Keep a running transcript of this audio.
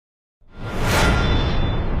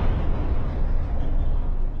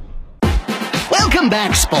Welcome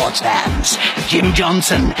back, sports fans. Jim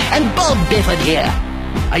Johnson and Bob Bifford here.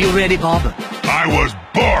 Are you ready, Bob? I was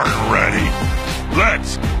born ready.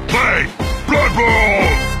 Let's play Blood Bowl!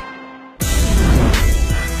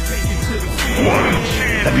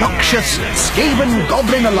 The noxious Skaven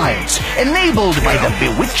Goblin Alliance, enabled by the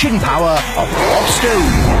bewitching power of Rob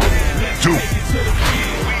Stone. 2.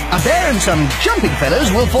 A bear and some jumping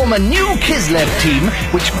fellows will form a new Kislev team,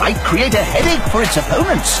 which might create a headache for its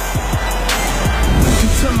opponents.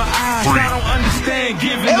 3.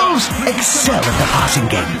 Elves excel at the passing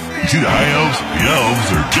game. You see the high elves? The elves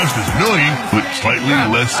are just as annoying, but slightly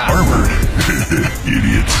less armored.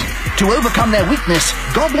 Idiots. To overcome their weakness,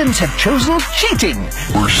 goblins have chosen cheating.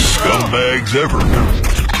 Worst scumbags ever.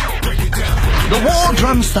 The war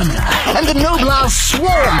drums thunder, and the noblars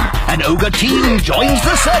swarm. An ogre team joins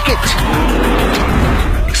the circuit.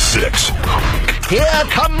 6. Here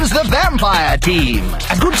comes the vampire team.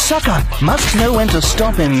 A good sucker must know when to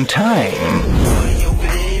stop in time.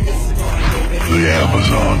 The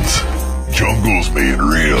Amazons. Jungles made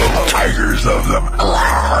real tigers of them.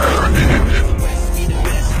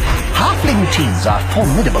 Halfling teams are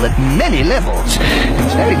formidable at many levels.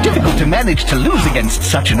 It's very difficult to manage to lose against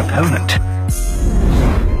such an opponent.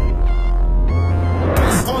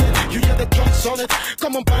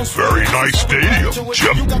 Very nice stadium,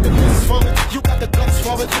 Jim.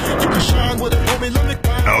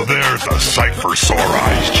 Now there's a sight for sore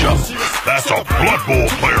eyes, Jim. That's a Blood Bowl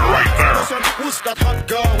player right there. Who's that hot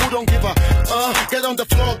girl who don't give a get on the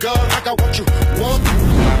floor, girl, I got what you want.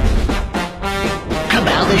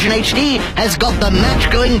 Cabal Vision HD has got the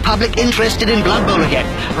match-going public interested in Blood Bowl again.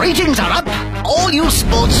 Ratings are up. All you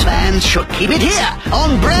sports fans should keep it here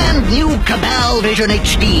on brand new Cabal Vision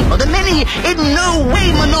HD for the many, in no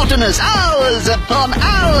way monotonous, hours upon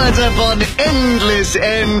endless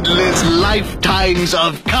lifetimes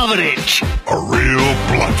of coverage. A real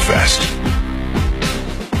bloodfest.